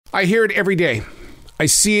I hear it every day. I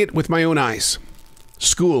see it with my own eyes.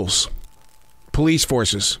 Schools, police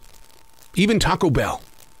forces, even Taco Bell.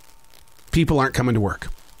 People aren't coming to work.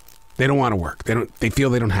 They don't want to work. They feel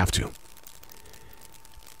they don't have to.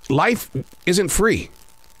 Life isn't free.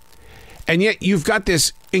 And yet you've got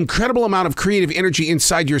this incredible amount of creative energy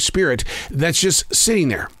inside your spirit that's just sitting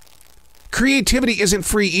there. Creativity isn't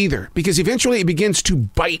free either, because eventually it begins to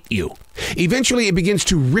bite you. Eventually it begins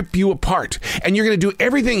to rip you apart. And you're going to do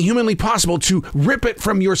everything humanly possible to rip it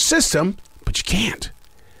from your system, but you can't,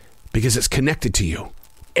 because it's connected to you.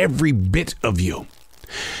 Every bit of you.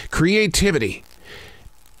 Creativity,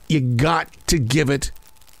 you got to give it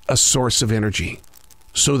a source of energy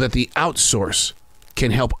so that the outsource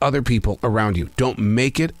can help other people around you. Don't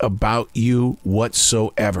make it about you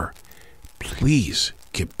whatsoever. Please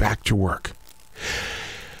get back to work.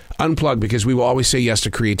 Unplugged, because we will always say yes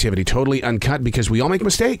to creativity. Totally uncut, because we all make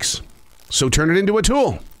mistakes. So turn it into a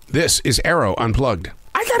tool. This is Arroe Unplugged.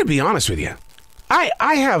 I got to be honest with you.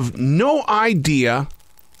 I have no idea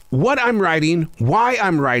what I'm writing, why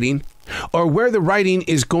I'm writing, or where the writing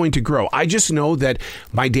is going to grow. I just know that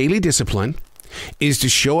my daily discipline is to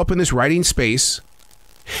show up in this writing space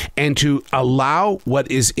and to allow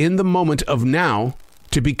what is in the moment of now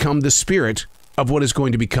to become the spirit of what is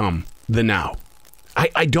going to become the now.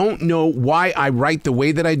 I don't know why I write the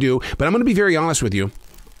way that I do, but I'm going to be very honest with you.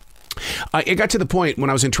 It got to the point when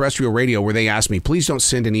I was in terrestrial radio where they asked me, please don't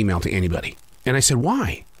send an email to anybody. And I said,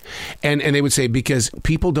 why? And they would say, because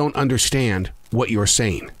people don't understand what you're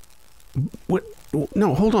saying. What?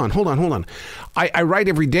 No, hold on. I write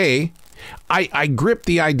every day. I grip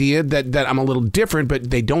the idea that I'm a little different,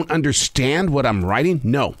 but they don't understand what I'm writing.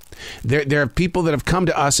 No, there are people that have come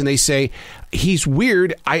to us and they say, he's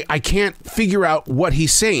weird. I can't figure out what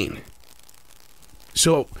he's saying.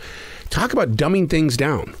 So talk about dumbing things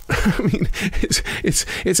down. I mean,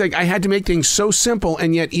 it's like I had to make things so simple.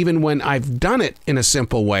 And yet, even when I've done it in a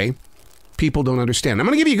simple way, people don't understand. I'm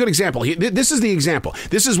going to give you a good example. This is the example.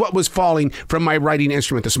 This is what was falling from my writing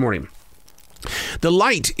instrument this morning. The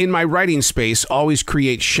light in my writing space always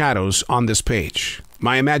creates shadows on this page.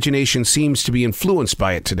 My imagination seems to be influenced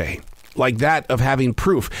by it today, like that of having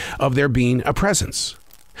proof of there being a presence.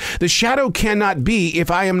 The shadow cannot be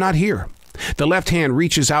if I am not here. The left hand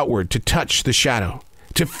reaches outward to touch the shadow,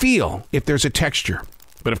 to feel if there's a texture.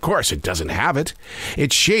 But of course, it doesn't have it.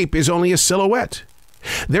 Its shape is only a silhouette.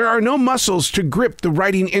 There are no muscles to grip the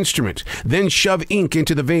writing instrument, then shove ink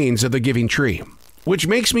into the veins of the giving tree, which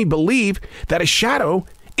makes me believe that a shadow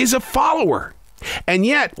is a follower. And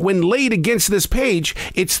yet, when laid against this page,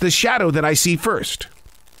 it's the shadow that I see first.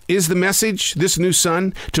 Is the message, this new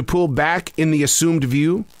sun, to pull back in the assumed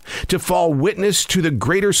view? To fall witness to the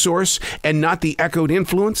greater source and not the echoed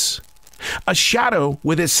influence? A shadow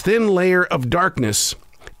with its thin layer of darkness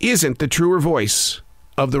isn't the truer voice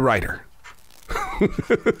of the writer.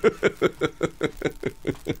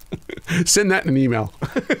 Send that in an email.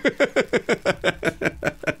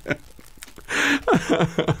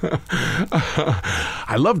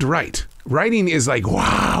 I love to write. Writing is like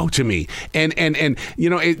wow to me, and you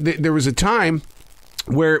know there was a time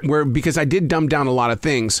where because I did dumb down a lot of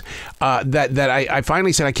things that I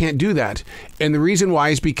finally said I can't do that, and the reason why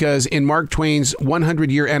is because in Mark Twain's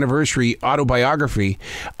 100-year anniversary autobiography,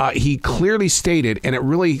 he clearly stated, and it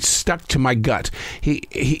really stuck to my gut.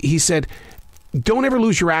 He said, "Don't ever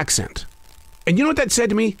lose your accent," and you know what that said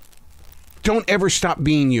to me? Don't ever stop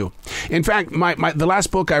being you. In fact, the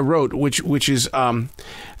last book I wrote, which is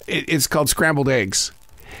it's called Scrambled Eggs.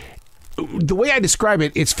 The way I describe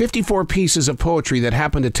it, it's 54 pieces of poetry that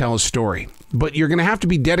happen to tell a story. But you're going to have to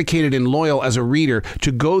be dedicated and loyal as a reader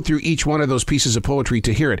to go through each one of those pieces of poetry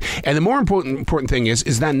to hear it. And the more important thing is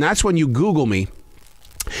that's when you Google me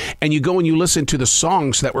and you go and you listen to the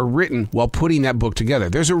songs that were written while putting that book together.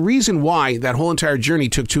 There's a reason why that whole entire journey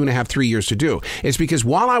took 2.5, 3 years to do. It's because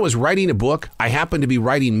while I was writing a book, I happened to be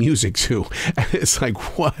writing music too. And it's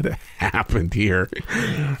like, what happened here?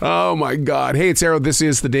 Oh my God. Hey, it's Arroe. This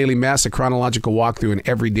is The Daily Mess, a chronological walkthrough in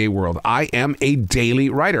everyday world. I am a daily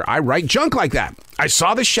writer. I write junk like that. I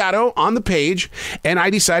saw the shadow on the page and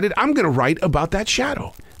I decided I'm going to write about that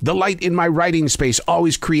shadow. The light in my writing space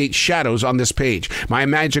always creates shadows on this page. My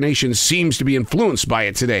imagination seems to be influenced by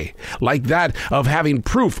it today, like that of having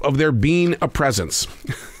proof of there being a presence.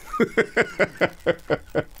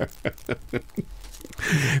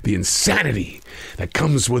 The insanity that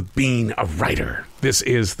comes with being a writer. This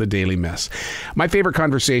is The Daily Mess. My favorite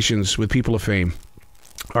conversations with people of fame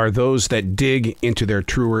are those that dig into their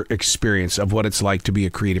truer experience of what it's like to be a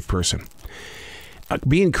creative person.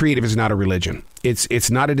 being creative is not a religion.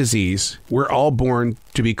 It's not a disease. We're all born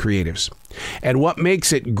to be creatives. And what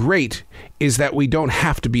makes it great is that we don't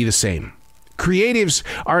have to be the same. Creatives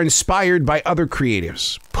are inspired by other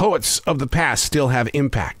creatives. Poets of the past still have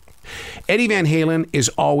impact. Eddie Van Halen is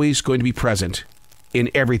always going to be present in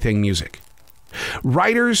everything music.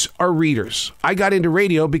 Writers are readers. I got into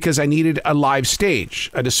radio because I needed a live stage,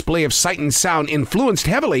 a display of sight and sound influenced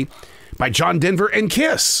heavily by John Denver and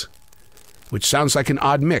Kiss, which sounds like an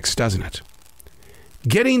odd mix, doesn't it?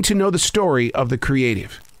 Getting to know the story of the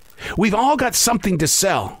creative. We've all got something to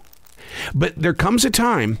sell, but there comes a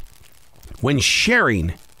time when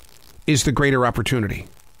sharing is the greater opportunity.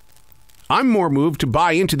 I'm more moved to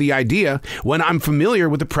buy into the idea when I'm familiar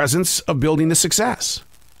with the presence of building the success.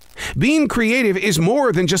 Being creative is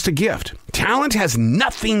more than just a gift. Talent has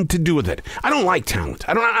nothing to do with it. I don't like talent.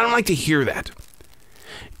 I don't like to hear that.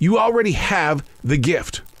 You already have the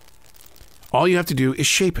gift. All you have to do is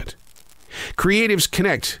shape it. Creatives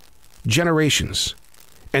connect generations,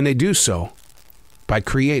 and they do so by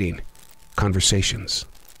creating conversations.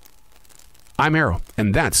 I'm Arroe,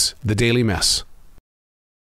 and that's the Daily Mess.